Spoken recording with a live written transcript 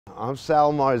I'm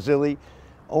Sal Marzilli,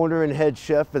 owner and head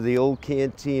chef of the old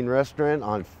Canteen restaurant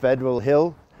on Federal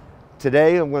Hill.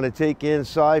 Today I'm going to take you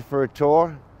inside for a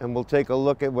tour and we'll take a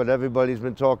look at what everybody's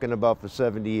been talking about for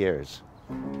 70 years.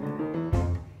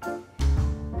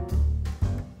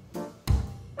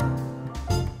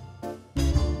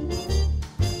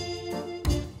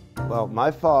 Well,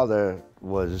 my father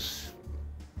was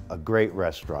a great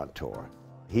restaurateur.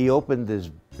 He opened his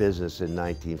business in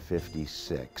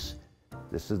 1956.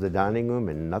 This is the dining room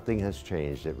and nothing has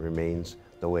changed. It remains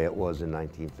the way it was in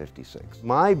 1956.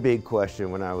 My big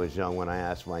question when I was young, when I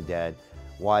asked my dad,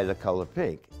 why the color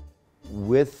pink?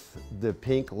 With the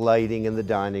pink lighting in the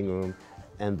dining room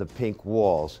and the pink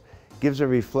walls, gives a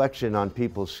reflection on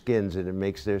people's skins and it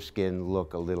makes their skin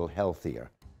look a little healthier.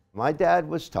 My dad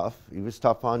was tough. He was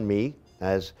tough on me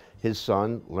as his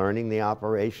son, learning the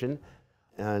operation.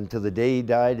 And to the day he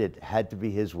died, it had to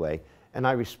be his way, and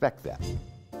I respect that.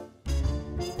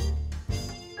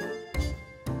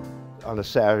 On a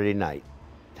Saturday night,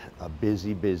 a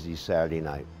busy, busy Saturday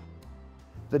night.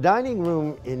 The dining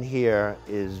room in here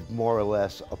is more or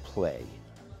less a play.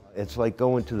 It's like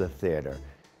going to the theater.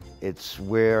 It's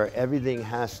where everything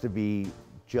has to be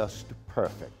just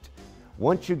perfect.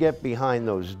 Once you get behind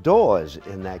those doors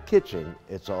in that kitchen,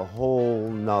 it's a whole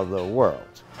nother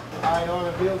world. I on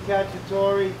a veal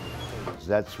cacciatore.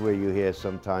 That's where you hear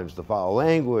sometimes the foul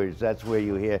language. That's where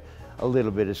you hear a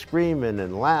little bit of screaming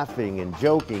and laughing and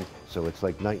joking. So it's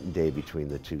like night and day between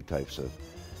the two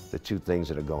things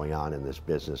that are going on in this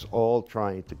business, all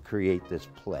trying to create this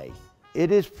play. It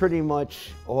is pretty much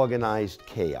organized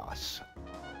chaos.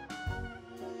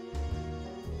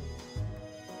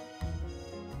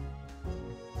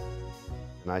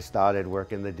 And I started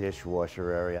working the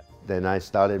dishwasher area. Then I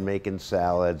started making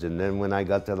salads, and then when I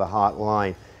got to the hot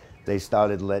line, they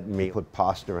started letting me put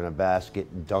pasta in a basket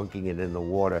and dunking it in the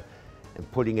water and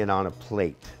putting it on a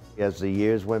plate. As the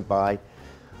years went by,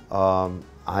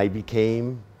 I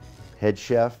became head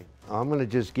chef. I'm gonna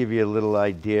just give you a little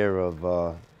idea of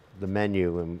the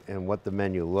menu and what the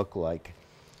menu looked like.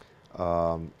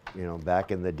 You know,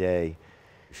 back in the day,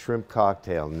 shrimp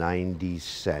cocktail, 90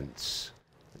 cents.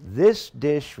 This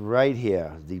dish right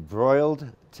here, the broiled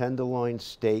tenderloin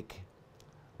steak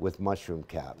with mushroom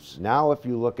caps. Now if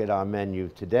you look at our menu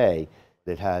today,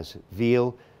 it has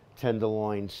veal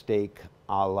tenderloin steak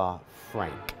a la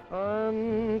Frank.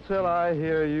 Until I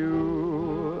hear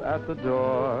you at the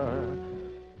door.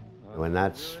 And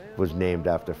that was named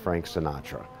after Frank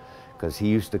Sinatra, because he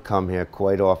used to come here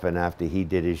quite often after he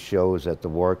did his shows at the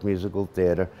Warwick Musical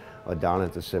Theater or down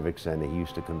at the Civic Center. He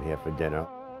used to come here for dinner.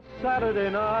 Saturday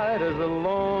night is the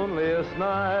loneliest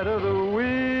night of the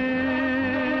week.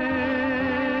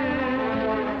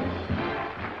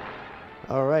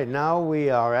 All right, now we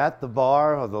are at the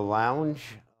bar or the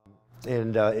lounge.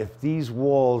 And if these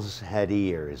walls had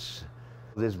ears,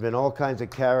 there's been all kinds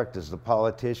of characters, the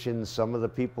politicians, some of the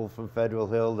people from Federal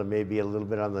Hill that may be a little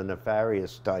bit on the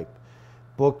nefarious type.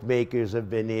 Bookmakers have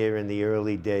been here in the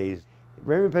early days.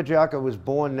 Raymond Petriacca was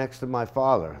born next to my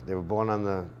father. They were born on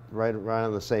the right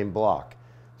on the same block.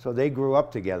 So they grew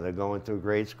up together, going through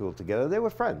grade school together. They were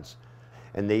friends.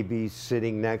 And they'd be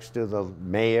sitting next to the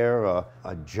mayor or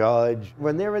a judge.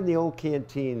 When they're in the old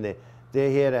canteen,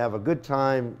 they're here to have a good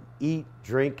time, eat,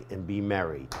 drink, and be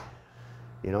merry.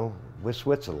 You know, we're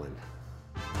Switzerland.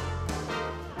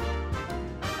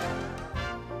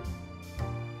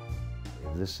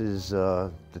 This is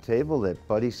the table that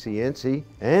Buddy Cianci,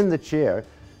 and the chair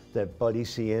that Buddy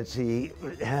Cianci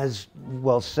has,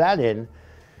 well, sat in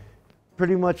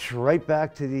pretty much right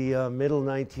back to the middle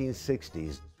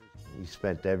 1960s. He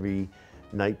spent every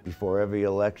night before every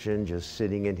election just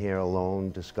sitting in here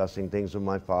alone, discussing things with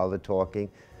my father, talking,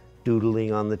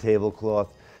 doodling on the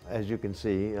tablecloth. As you can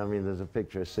see, I mean, there's a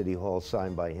picture of City Hall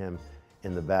signed by him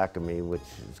in the back of me, which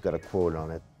has got a quote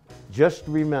on it. Just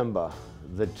remember,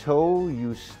 the toe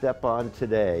you step on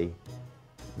today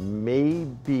may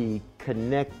be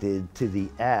connected to the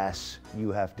ass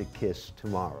you have to kiss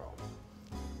tomorrow.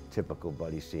 Typical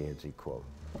Buddy Cianci quote.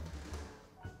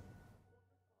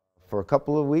 For a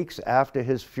couple of weeks after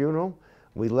his funeral,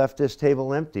 we left this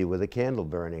table empty with a candle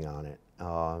burning on it,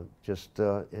 just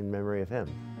in memory of him.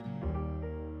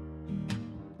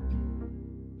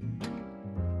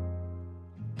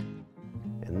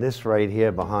 And this right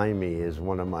here behind me is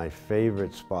one of my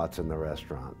favorite spots in the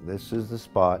restaurant. This is the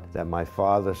spot that my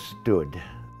father stood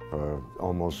for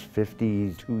almost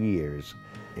 52 years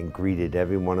and greeted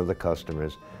every one of the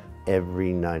customers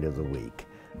every night of the week.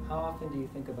 How often do you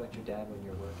think about your dad when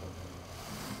you're working?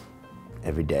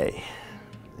 Every day,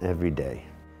 every day.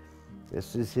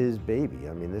 This is his baby.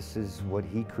 I mean, this is what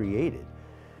he created.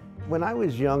 When I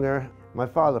was younger, my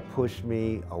father pushed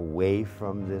me away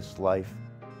from this life,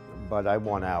 but I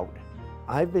won out.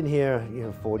 I've been here,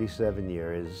 47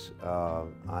 years.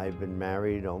 I've been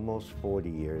married almost 40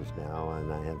 years now,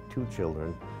 and I have 2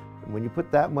 children. When you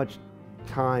put that much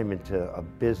time into a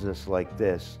business like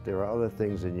this, there are other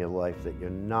things in your life that you're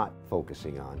not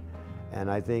focusing on. And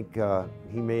I think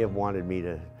he may have wanted me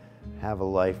to have a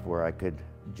life where I could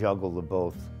juggle the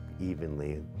both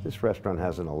evenly. This restaurant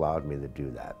hasn't allowed me to do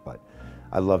that, but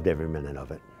I loved every minute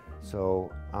of it.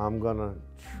 So I'm gonna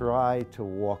try to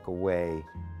walk away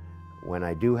when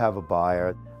I do have a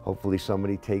buyer. Hopefully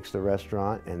somebody takes the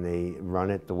restaurant and they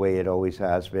run it the way it always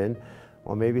has been,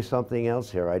 or maybe something else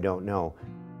here, I don't know.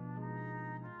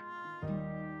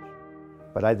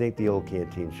 But I think the old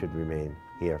Canteen should remain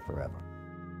here forever.